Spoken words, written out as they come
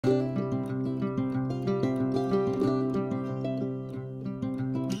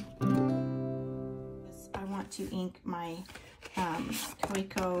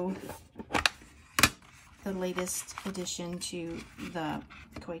Kaweco, the latest addition to the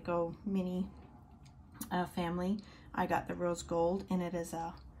Kaweco mini family. I got the Rose Gold, and it is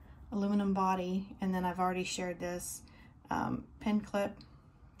a aluminum body. And then I've already shared this pen clip,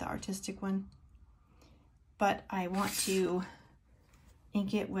 the artistic one, but I want to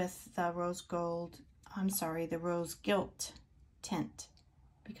ink it with the Rose Gold, the Rose Gilt Tint,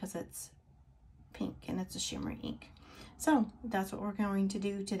 because it's pink and it's a shimmery ink. So that's what we're going to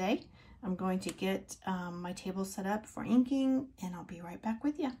do today. I'm going to get my table set up for inking, and I'll be right back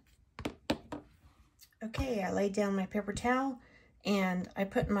with you. Okay, I laid down my paper towel and I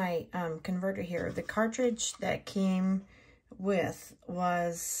put my converter here. The cartridge that came with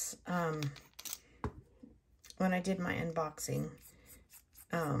was, when I did my unboxing,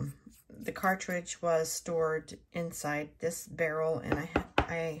 the cartridge was stored inside this barrel, and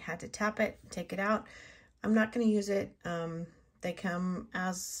I had to tap it, take it out. I'm not going to use it. They come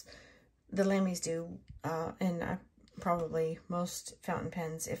as the Lammies do, and probably most fountain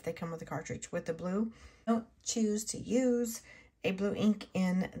pens, if they come with a cartridge with the blue. Don't choose to use a blue ink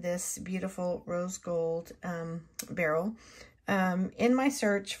in this beautiful rose gold barrel. In my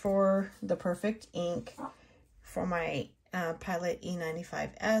search for the perfect ink for my Pilot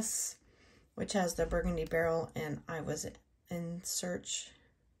E95S, which has the burgundy barrel, and I was in search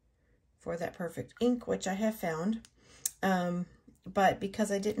for that perfect ink, which I have found. But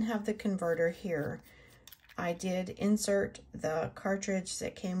because I didn't have the converter here, I did insert the cartridge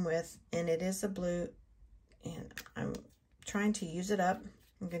that came with, and it is a blue, and I'm trying to use it up.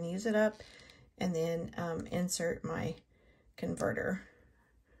 I'm going to use it up and then insert my converter.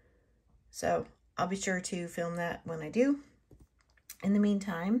 So I'll be sure to film that when I do. In the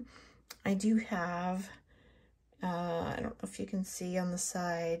meantime, I do have, I don't know if you can see on the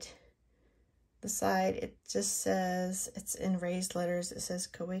side, it just says, it's in raised letters, it says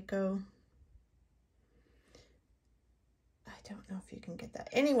Kaweco. I don't know if you can get that.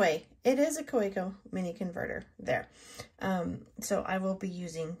 Anyway, it is a Kaweco mini converter there. So I will be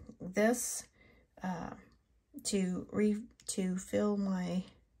using this to fill my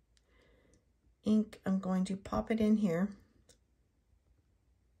ink. I'm going to pop it in here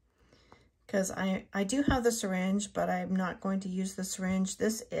because I do have the syringe, but I'm not going to use the syringe.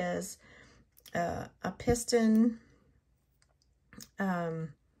 This is a piston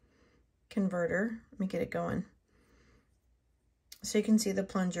converter. Let me get it going. So you can see the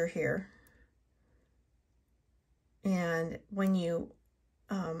plunger here. And when you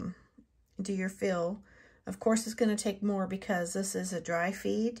do your fill, of course it's going to take more because this is a dry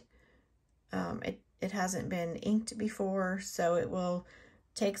feed. It hasn't been inked before, so it will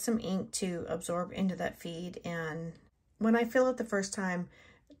take some ink to absorb into that feed. And when I fill it the first time,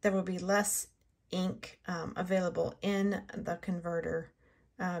 there will be less ink available in the converter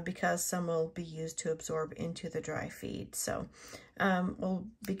because some will be used to absorb into the dry feed. So we'll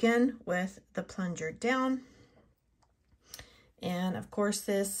begin with the plunger down. And of course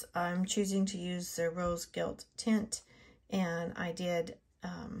this, I'm choosing to use the Rose Gilt Tint, and I did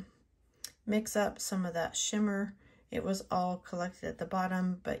mix up some of that shimmer. It was all collected at the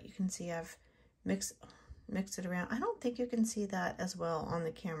bottom, but you can see I've mixed it around. I don't think you can see that as well on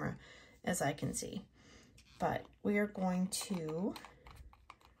the camera as I can see. But we are going to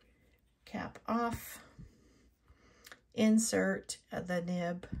cap off, insert the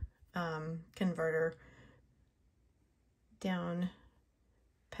nib converter down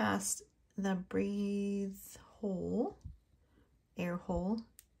past the breathe hole, air hole.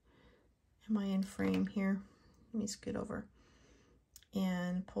 Am I in frame here? Let me scoot over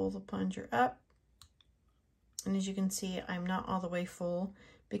and pull the plunger up. And as you can see, I'm not all the way full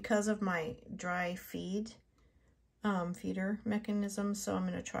because of my dry feeder mechanism. So I'm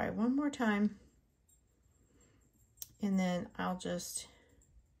going to try one more time, and then I'll just,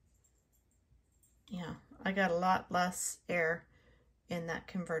 yeah, I got a lot less air in that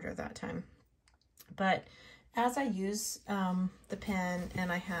converter that time. But as I use the pen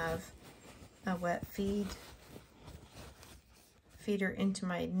and I have a wet feeder into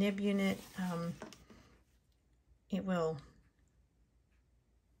my nib unit, it will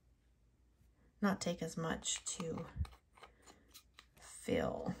not take as much to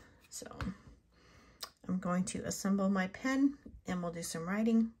fill. So I'm going to assemble my pen and we'll do some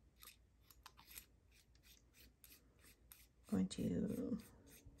writing. I'm going to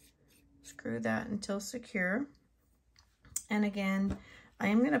screw that until secure. And again, I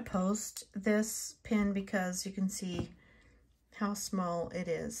am going to post this pen because you can see how small it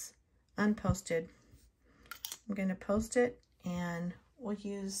is unposted. I'm going to post it, and we'll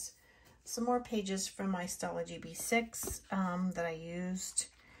use some more pages from my Stella GB6 that I used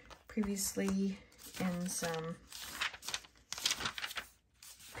previously in some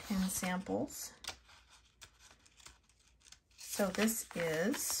pen samples. So this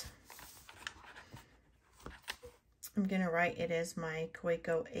is, I'm going to write it as my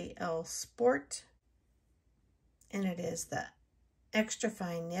Kaweco AL Sport, and it is the extra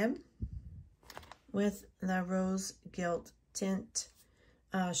fine nib with the Rose Gilt Tynte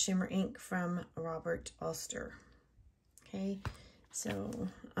shimmer ink from Robert Oster. Okay, so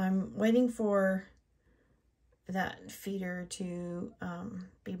I'm waiting for that feeder to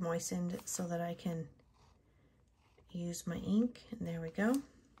be moistened so that I can use my ink. And there we go.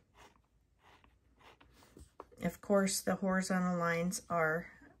 Of course, the horizontal lines are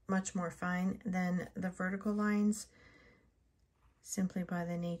much more fine than the vertical lines, simply by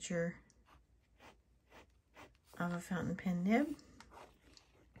the nature of a fountain pen nib.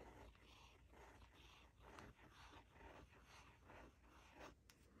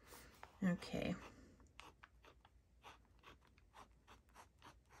 Okay.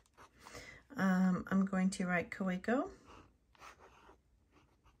 I'm going to write Kaweco.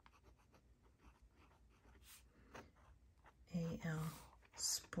 AL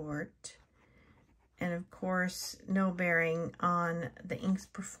Sport. And of course, no bearing on the ink's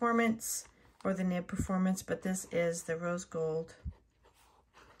performance or the nib performance, but this is the Rose Gold,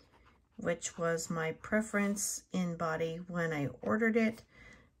 which was my preference in body when I ordered it,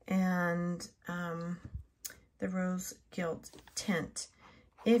 and the Rose Gilt Tint.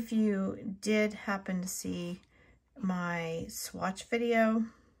 If you did happen to see my swatch video,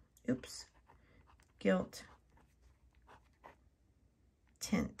 Gilt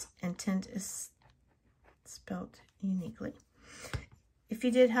Tint, and tint is spelled uniquely. If you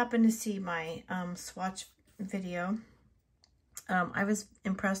did happen to see my swatch video, I was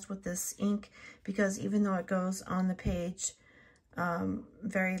impressed with this ink because even though it goes on the page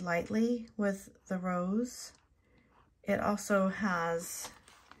very lightly with the rose, it also has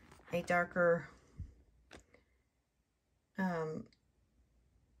a darker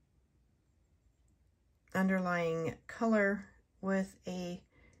underlying color with a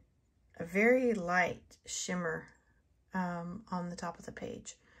very light shimmer on the top of the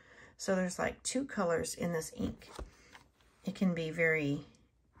page. So there's like two colors in this ink. It can be very,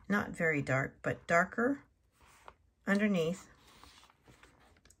 not very dark, but darker underneath.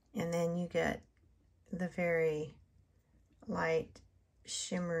 And then you get the very light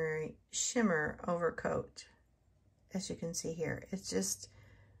shimmer overcoat, as you can see here. It's just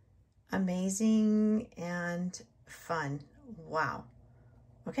amazing and fun. Wow.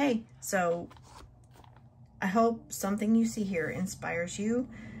 Okay, so I hope something you see here inspires you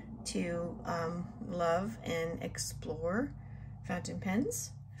to love and explore fountain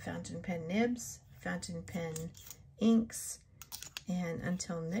pens, fountain pen nibs, fountain pen inks. And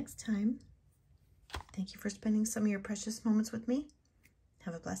until next time, thank you for spending some of your precious moments with me.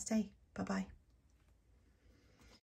 Have a blessed day. Bye-bye.